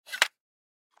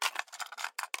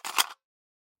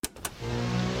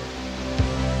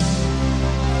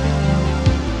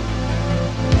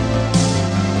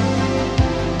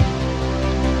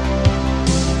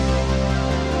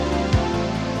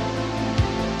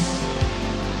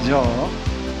Ja,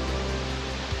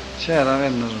 kära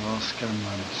vänner, vad ska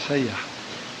man säga?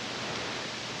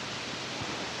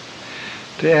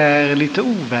 Det är lite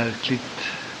overkligt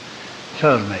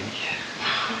för mig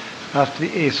att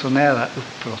vi är så nära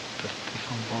uppbrottet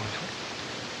ifrån Borgholm.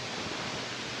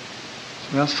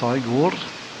 Som jag sa igår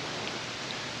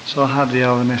så hade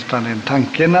jag nästan en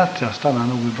tanken att jag stannar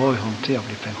nog i Borgholm till jag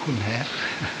blir pensionär.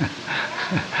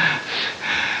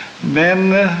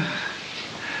 Men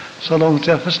så långt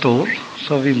jag förstår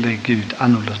så ville Gud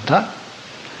annorlunda.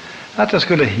 Att jag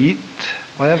skulle hit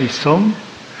var jag viss om.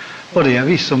 Och det jag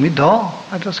visste om idag,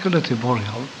 att jag skulle till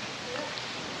Borgholm.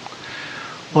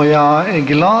 Och jag är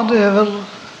glad över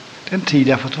den tid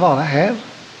jag fått vara här.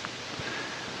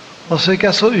 Och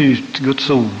söka så ut Guds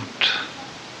ord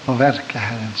och verka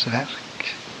Herrens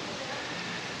verk.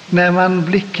 När man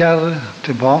blickar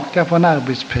tillbaka på en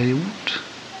arbetsperiod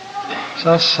så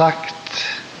har jag sagt,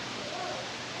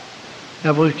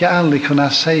 jag brukar aldrig kunna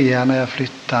säga när jag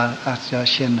flyttar att jag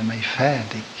känner mig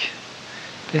färdig.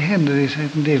 Det händer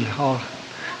att en del har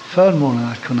förmånen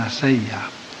att kunna säga,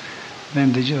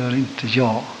 men det gör inte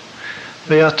jag.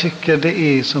 För jag tycker det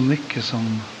är så mycket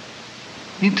som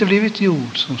inte blivit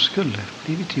gjort som skulle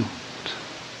blivit gjort.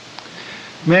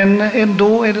 Men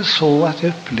ändå är det så att jag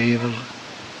upplever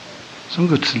som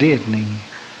Guds ledning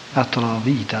att dra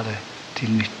vidare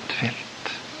till nytt fält.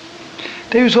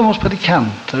 Det är ju som hos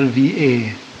predikanter, vi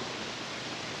är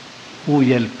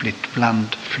ohjälpligt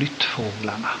bland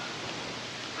flyttfåglarna.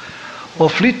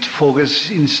 Och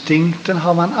flyttfågelsinstinkten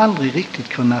har man aldrig riktigt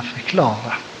kunnat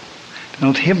förklara. Det är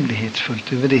något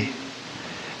hemlighetsfullt över det.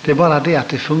 Det är bara det att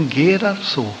det fungerar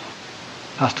så,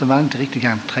 fast man inte riktigt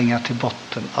kan tränga till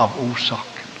botten av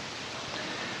orsaken.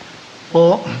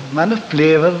 Och man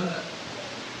upplever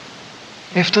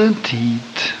efter en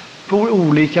tid på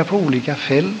olika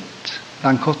fält,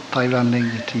 ibland kortare, ibland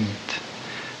längre tid,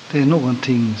 det är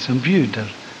någonting som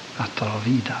bjuder att dra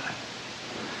vidare.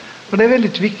 Och det är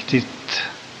väldigt viktigt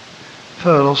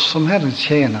för oss som Herrens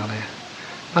tjänare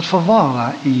att få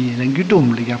vara i den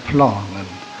gudomliga planen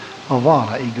och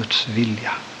vara i Guds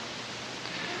vilja.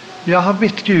 Jag har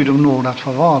bett Gud om nåd att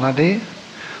få vara det,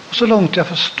 och så långt jag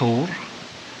förstår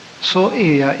så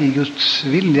är jag i Guds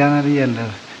vilja när det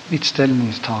gäller mitt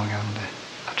ställningstagande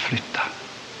att flytta.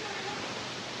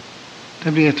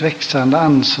 Det blir ett växande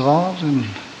ansvar, en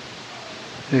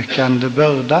ökande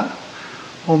börda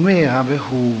och mera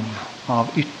behov av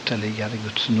ytterligare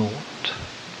Guds nåd.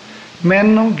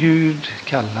 Men om Gud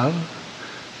kallar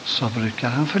så brukar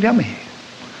han följa med.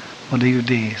 Och det är ju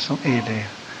det som är det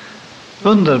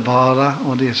underbara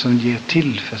och det som ger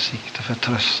tillförsikt och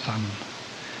förtröstan.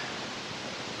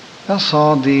 Jag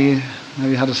sa det när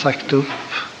vi hade sagt upp,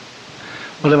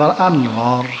 och det var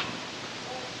allvar.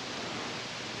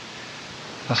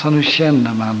 Jag sa, nu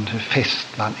känner man hur fäst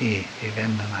man är i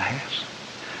vännerna här.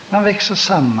 Man växer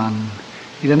samman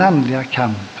i den andliga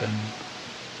kampen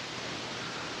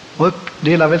och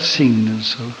uppdelar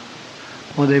välsignelser,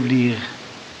 och det blir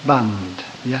band,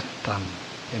 hjärtan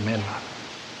emellan.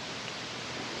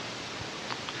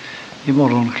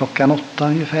 Imorgon klockan 8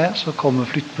 ungefär så kommer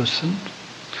flyttbussen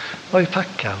och vi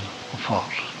packar och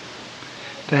far.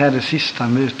 Det här är det sista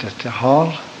mötet jag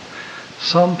har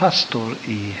som pastor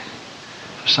i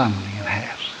församlingen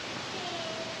här.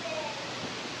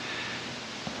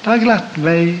 Det har glatt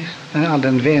mig med all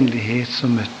den vänlighet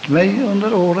som mött mig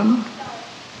under åren.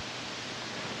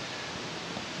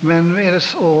 Men nu är det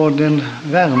så den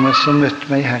värme som mött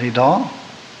mig här idag.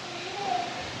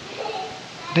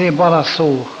 Det är bara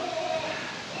så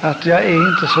att jag är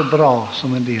inte så bra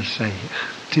som en del säger,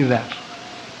 tyvärr.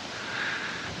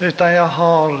 Utan jag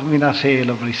har mina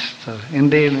fel och brister. En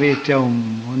del vet jag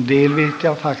om och en del vet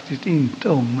jag faktiskt inte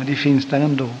om, men de finns där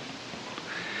ändå.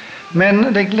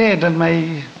 Men det gläder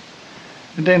mig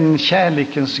den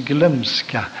kärlekens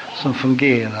glömska som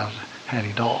fungerar här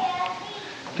idag.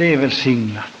 Det är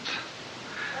välsignat.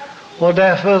 Och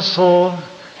därför så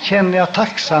känner jag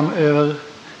tacksam över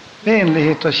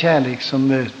vänlighet och kärlek som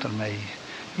möter mig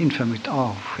inför mitt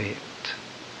avsked.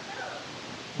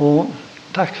 Och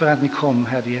tack för att ni kom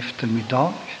här i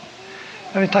eftermiddag.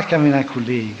 Jag vill tacka mina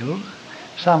kollegor,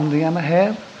 samlingarna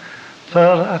här,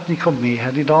 för att ni kom med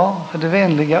här idag, för de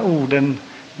vänliga orden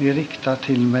ni riktar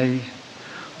till mig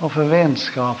och för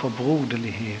vänskap och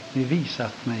broderlighet ni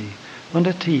visat mig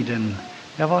under tiden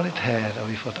jag varit här och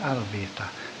vi fått arbeta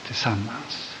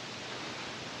tillsammans.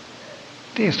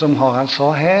 Det som Harald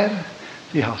sa här,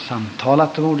 vi har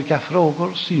samtalat om olika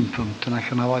frågor, synpunkterna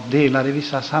kan ha varit delade i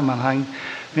vissa sammanhang,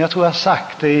 men jag tror jag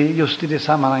sagt det just i det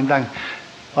sammanhang ibland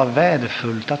var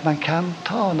värdefullt att man kan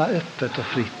tala öppet och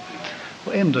fritt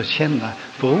och ändå känna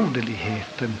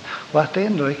broderligheten och att det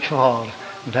ändå är kvar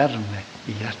värme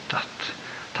i hjärtat.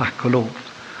 Tack och lov.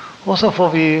 Och så får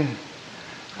vi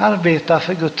arbeta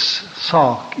för Guds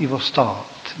sak i vår stad.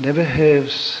 Det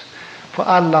behövs på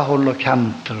alla håll och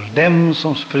kanter. Dem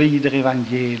som sprider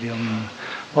evangelium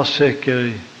och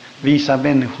söker visa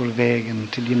människor vägen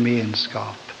till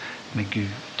gemenskap med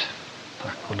Gud.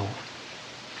 Tack och lov.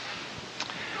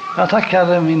 Jag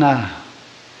tackar mina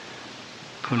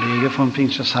kollegor från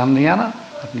Pingstförsamlingarna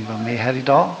att ni var med här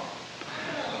idag.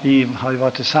 Vi har ju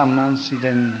varit tillsammans i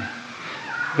den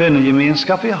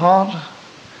bönegemenskap vi har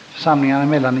församlingarna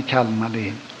emellan i Kalmar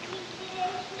län.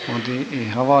 Och det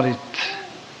har varit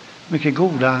mycket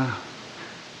goda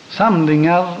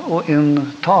samlingar och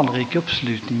en talrik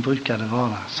uppslutning brukar det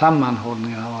vara.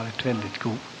 Sammanhållningen har varit väldigt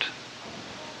god.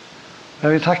 Jag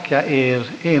vill tacka er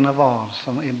en och var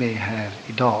som är med här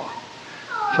idag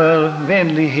för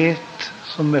vänlighet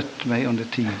som mött mig under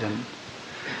tiden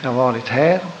jag har varit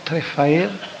här och träffat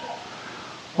er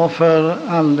och för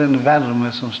all den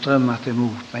värme som strömmat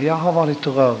emot mig. Jag har varit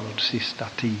rörd sista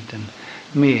tiden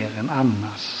mer än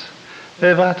annars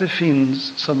över att det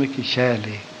finns så mycket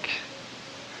kärlek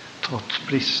trots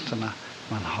bristerna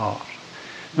man har.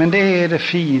 Men det är det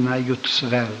fina i Guds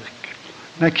verk.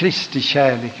 När Kristi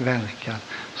kärlek verkar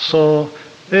så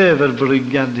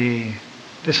överbryggar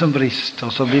det som brister,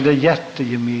 så blir det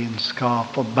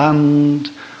hjärtegemenskap och band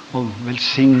och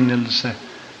välsignelse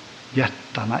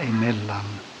hjärtarna emellan.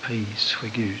 Pris för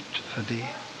Gud för det.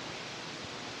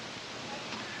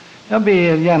 Jag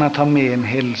ber gärna ta med en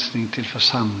hälsning till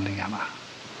församlingarna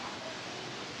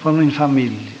från min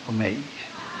familj och mig.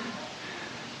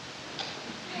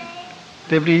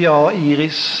 Det blir jag,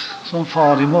 Iris, som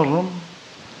far imorgon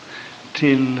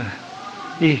till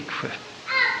Eksjö.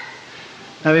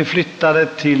 När vi flyttade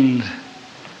till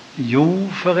Jo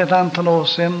för ett antal år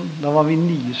sedan, då var vi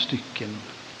 9 stycken.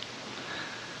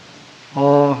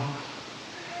 Och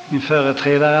min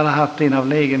företrädare hade haft en av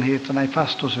lägenheterna i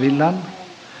pastorsvillan.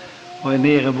 Och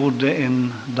nere bodde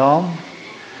en dam.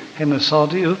 Henne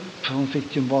sade de upp. Hon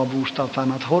fick en bra bostad på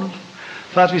annat håll.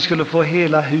 För att vi skulle få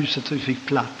hela huset så vi fick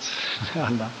plats.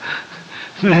 Alla.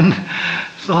 Men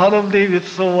så har det blivit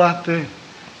så att det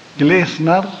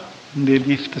glesnar. En del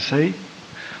gifte sig.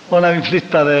 Och när vi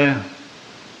flyttade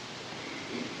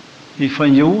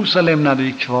ifrån Jo så lämnade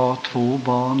vi kvar 2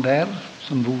 barn där.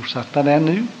 Som bosatta där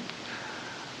nu.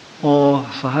 Och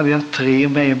så hade jag 3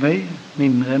 med mig.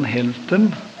 Mindre än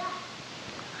hälften.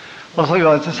 Och så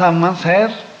var vi tillsammans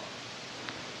här.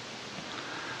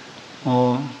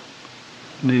 Och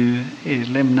nu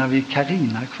lämnar vi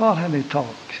Karina kvar här ett tag.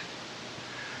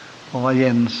 Och vad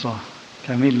Jens och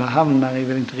Camilla hamnar är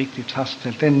väl inte riktigt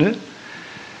fastställt ännu.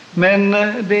 Men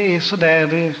det är så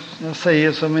där, jag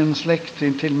säger som en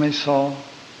släkting till mig sa,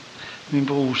 min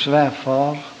brors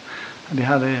svärfar, de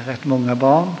hade rätt många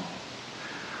barn.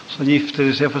 Så gifte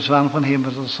de sig och försvann från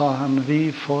hemmet och sa han,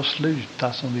 vi får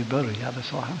sluta som vi började,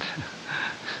 sa han.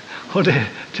 Och det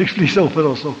tycks bli så för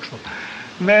oss också.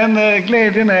 Men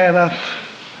glädjen är att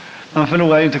man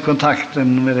förlorar inte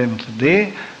kontakten med dem för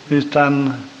det,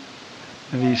 utan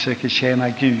vi söker tjäna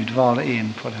Gud var och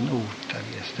en på den ort där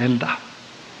vi är ställda.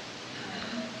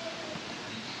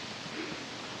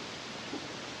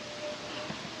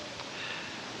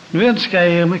 Nu önskar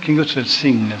jag er mycket Guds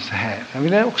välsignelse här. Jag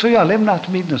vill också lämna ett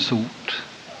minnesord.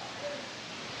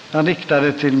 Jag riktar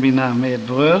det till mina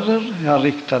medbröder. Jag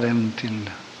riktar den till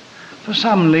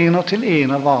församlingen och till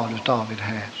en och var utav er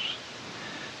här.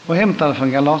 Och hämtar det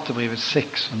från Galaterbrevet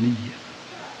 6 och 9.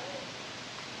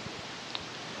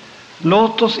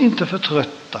 Låt oss inte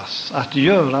förtröttas att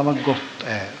göra vad gott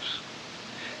är.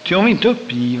 Ty om vi inte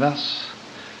uppgivas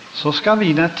så ska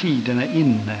vi när tiden är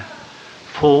inne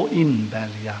få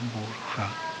inbärga vår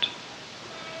skörd.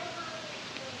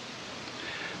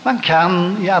 Man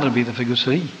kan i arbetet för Guds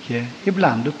rike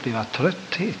ibland uppleva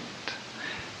trötthet.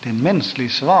 Det är en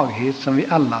mänsklig svaghet som vi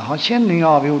alla har känning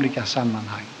av i olika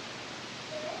sammanhang.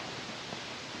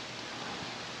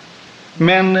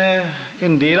 Men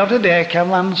en del av det där kan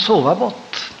man sova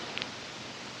bort.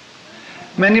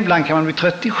 Men ibland kan man bli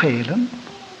trött i själen.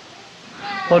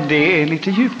 Och det är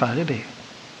lite djupare det.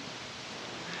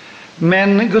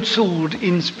 Men Guds ord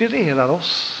inspirerar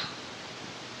oss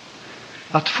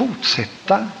att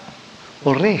fortsätta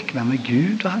och räkna med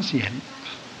Gud och hans hjälp.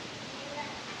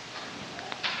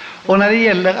 Och när det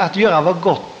gäller att göra vad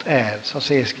gott är, så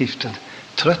säger skriften,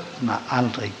 tröttna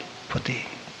aldrig på det.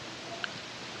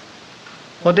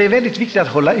 Och det är väldigt viktigt att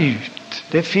hålla ut.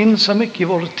 Det finns så mycket i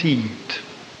vår tid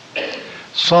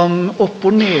som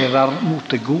opponerar mot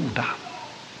det goda.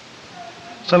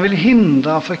 Som vill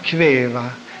hindra och förkväva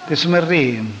det som är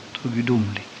rent och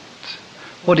gudomligt.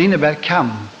 Och det innebär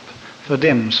kamp för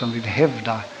dem som vill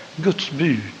hävda Guds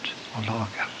bud och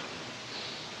lagar.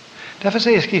 Därför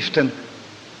säger skriften: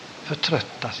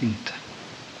 förtröttas inte.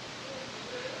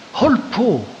 Håll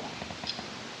på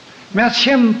med att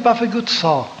kämpa för Guds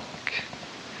sak,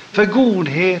 för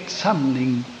godhet,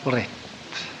 sanning och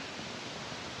rätt.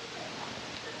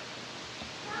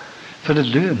 För det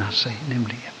lönar sig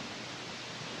nämligen.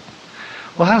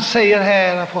 Och han säger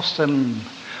här, aposteln,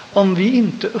 om vi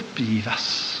inte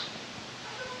uppgivas.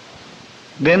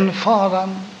 Den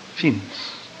faran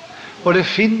finns. Och det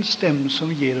finns dem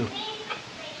som ger upp.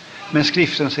 Men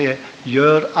skriften säger: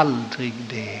 gör aldrig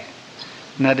det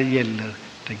när det gäller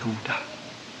det goda.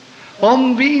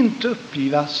 Om vi inte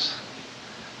uppgivas,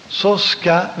 så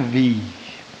ska vi,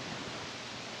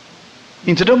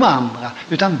 inte de andra,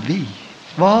 utan vi,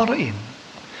 var och en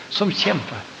som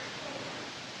kämpar,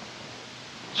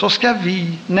 så ska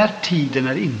vi, när tiden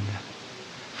är inne,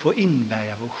 få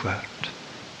inbärga vår skörd.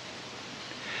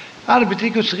 Arbetet i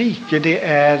Guds rike, det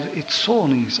är ett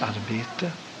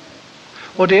såningsarbete.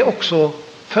 Och det är också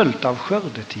följt av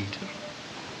skördetider.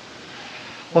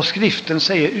 Och skriften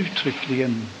säger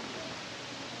uttryckligen: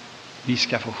 vi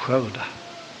ska få skörda.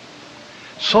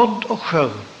 Sådd och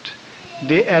skörd,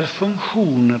 det är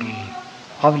funktioner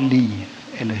av liv,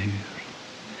 eller hur?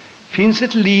 Finns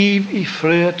ett liv i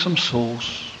fröet som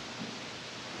sås.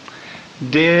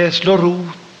 Det slår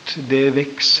rot, det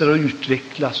växer och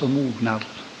utvecklas och mognar.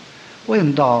 Och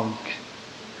en dag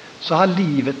så har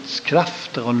livets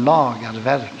krafter och lagar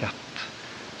verkat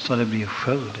så det blir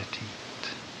skördetid.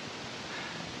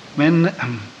 Men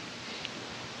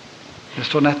det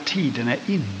står när tiden är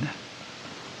inne.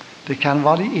 Det kan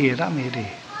variera med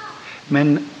det.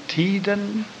 Men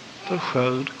tiden för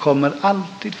skörd kommer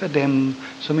alltid för dem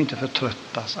som inte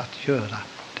förtröttas att göra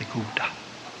det goda.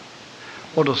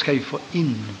 Och då ska vi få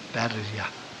inbärga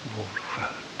vår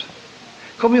skörd.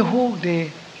 Kom ihåg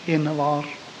det, en och var.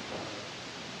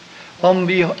 Om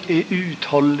vi är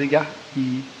uthålliga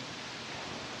i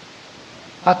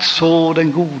att så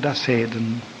den goda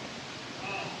säden,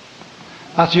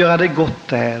 att göra det gott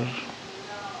där,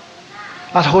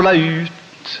 att hålla ut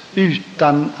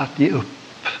utan att ge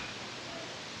upp,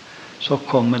 så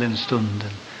kommer den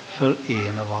stunden för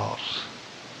en och var.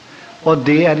 Och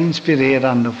det är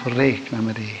inspirerande att få räkna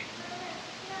med det.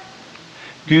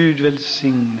 Gud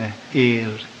välsigne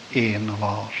er en och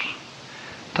var.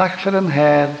 Tack för den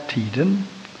här tiden.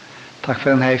 Tack för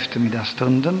den här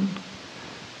eftermiddagsstunden.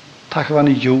 Tack för vad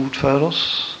ni gjort för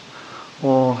oss.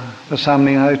 Och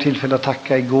församlingen har ju tillfälle att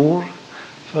tacka igår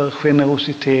för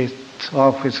generositet och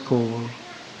avskedsgåvor.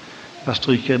 Jag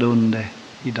stryker det under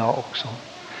idag också.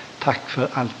 Tack för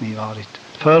allt ni varit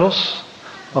för oss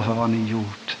och för vad ni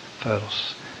gjort för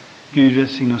oss. Gud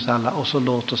välsigne oss alla, och så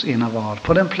låt oss ena var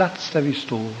på den plats där vi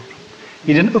står,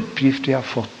 i den uppgift vi har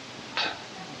fått,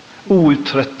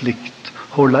 outtröttligt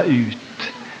hålla ut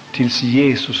tills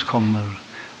Jesus kommer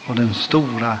och den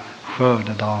stora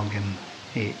skördedagen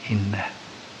är inne.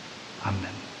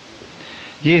 Amen.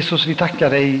 Jesus, vi tackar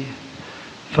dig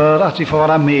för att vi får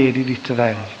vara med i ditt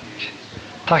verk.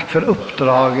 Tack för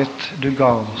uppdraget du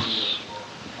gav oss.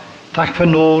 Tack för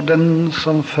nåden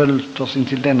som följt oss in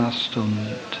till denna stund.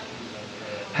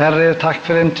 Herre, tack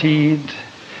för en tid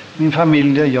min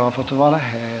familj och jag har fått vara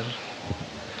här.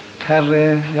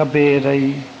 Herre, jag ber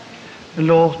dig,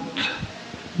 låt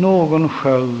någon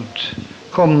skörd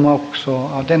komma också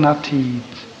av denna tid,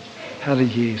 Herre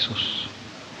Jesus.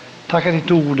 Tack att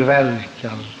ditt ord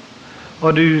verkar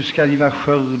och du ska giva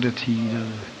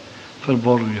skördetider för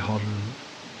Borgholm.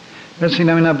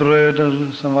 Välsigna mina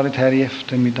bröder som varit här i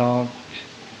eftermiddag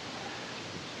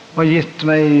och gett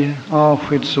mig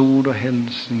avskedsord och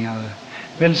hälsningar.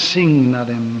 Välsigna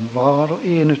dem, var och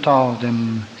en utav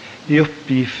dem, i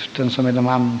uppgiften som är dem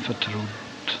anförtrodd.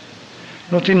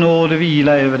 Låt din nåd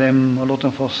vila över dem och låt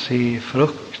dem få se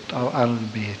frukt av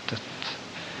arbetet.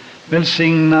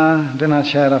 Välsigna denna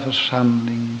kära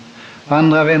församling och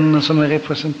andra vänner som är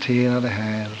representerade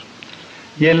här.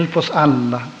 Hjälp oss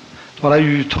alla att vara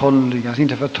uthålliga, att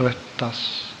inte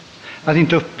förtröttas, att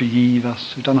inte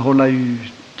uppgivas, utan hålla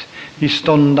ut i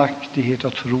ståndaktighet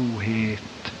och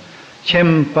trohet.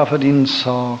 Kämpa för din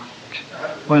sak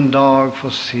och en dag få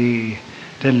se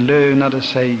det lönade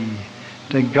sig.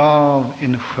 Det gav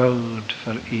en skörd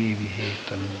för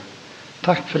evigheten.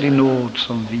 Tack för din nåd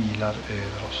som vilar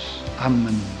över oss.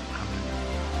 Amen.